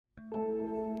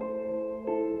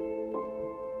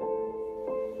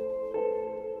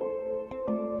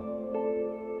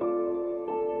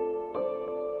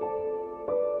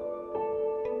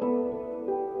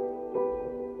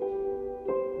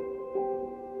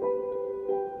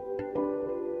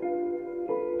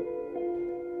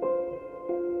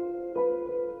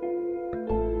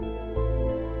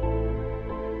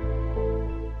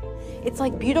It's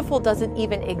like beautiful doesn't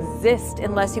even exist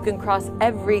unless you can cross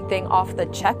everything off the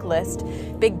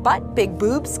checklist. Big butt, big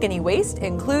boobs, skinny waist,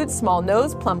 includes small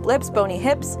nose, plump lips, bony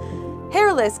hips.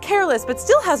 Hairless, careless, but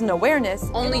still has an awareness.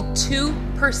 Only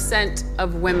 2%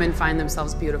 of women find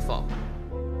themselves beautiful.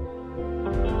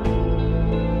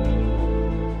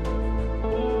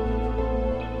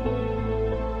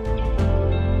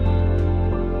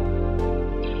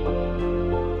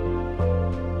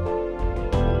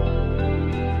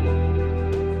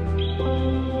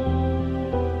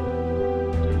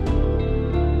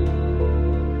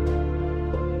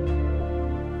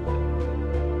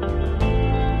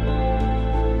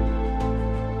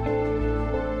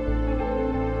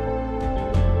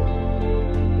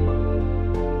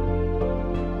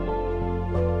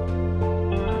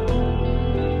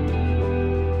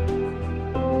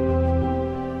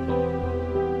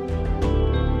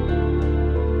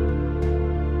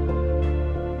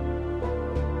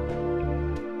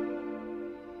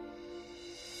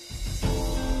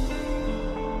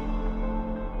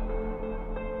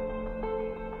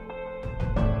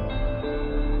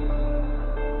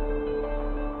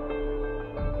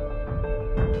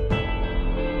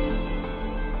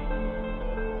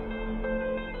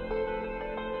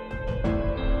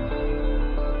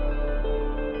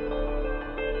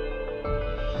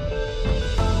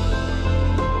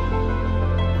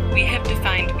 We have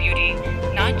defined beauty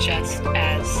not just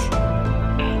as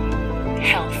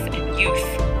health and youth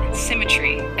and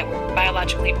symmetry that we're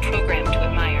biologically programmed to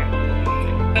admire,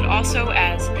 but also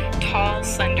as tall,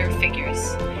 slender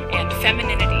figures and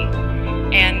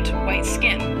femininity and white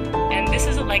skin. And this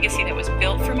is a legacy that was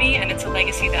built for me, and it's a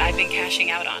legacy that I've been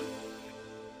cashing out on.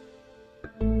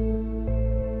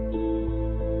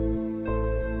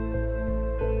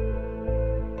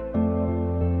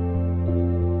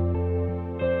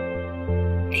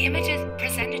 The images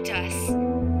presented to us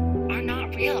are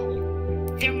not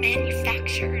real. They're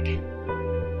manufactured.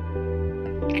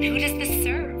 And who does this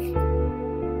serve?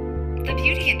 The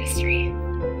beauty industry.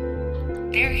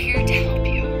 They're here to help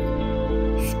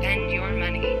you spend your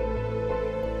money.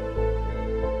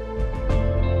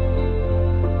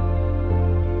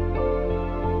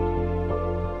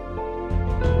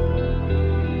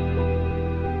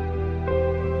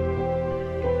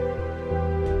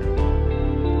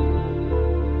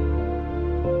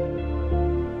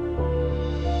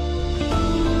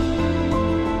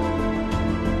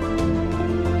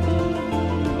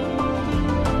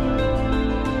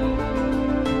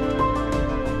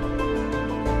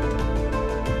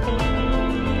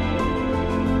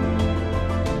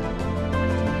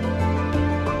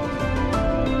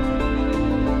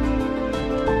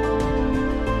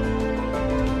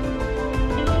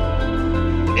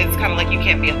 It's kind of like you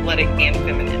can't be athletic and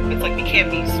feminine. It's like you can't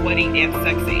be sweaty and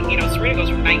sexy. You know, Serena goes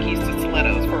from Nikes to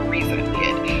stilettos for a reason,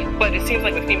 kid. But it seems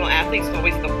like with female athletes, it's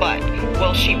always the but.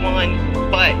 Well, she won,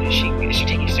 but she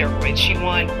taking steroids. She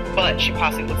won, but she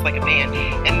possibly looks like a man.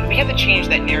 And we have to change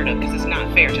that narrative because it's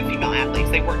not fair to female athletes.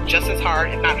 They work just as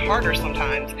hard, if not harder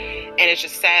sometimes. And it's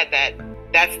just sad that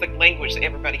that's the language that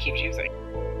everybody keeps using.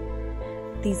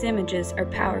 These images are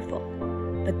powerful,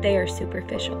 but they are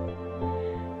superficial.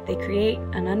 They create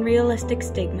an unrealistic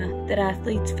stigma that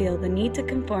athletes feel the need to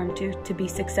conform to be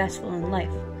successful in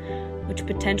life, which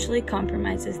potentially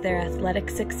compromises their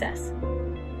athletic success.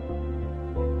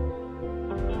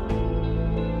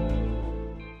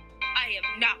 I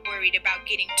am not worried about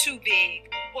getting too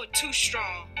big, or too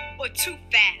strong, or too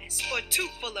fast, or too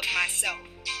full of myself.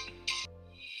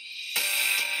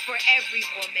 For every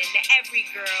woman, every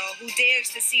girl who dares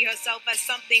to see herself as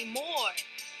something more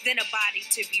than a body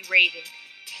to be rated,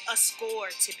 a score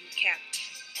to be kept.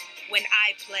 When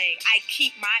I play, I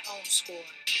keep my own score.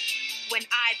 When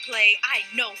I play, I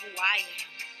know who I am.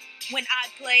 When I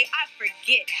play, I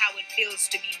forget how it feels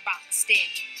to be boxed in,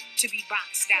 to be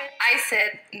boxed out. I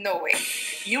said, no way.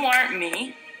 You aren't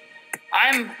me.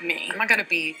 I'm me. I'm not going to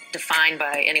be defined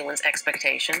by anyone's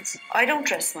expectations. I don't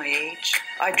dress my age.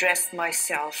 I dress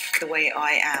myself the way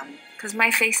I am. Because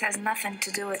my face has nothing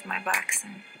to do with my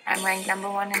boxing. I'm ranked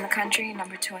 #1 in the country,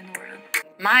 #2 in the world.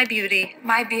 My beauty.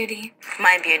 My beauty.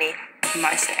 My beauty.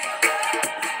 My say.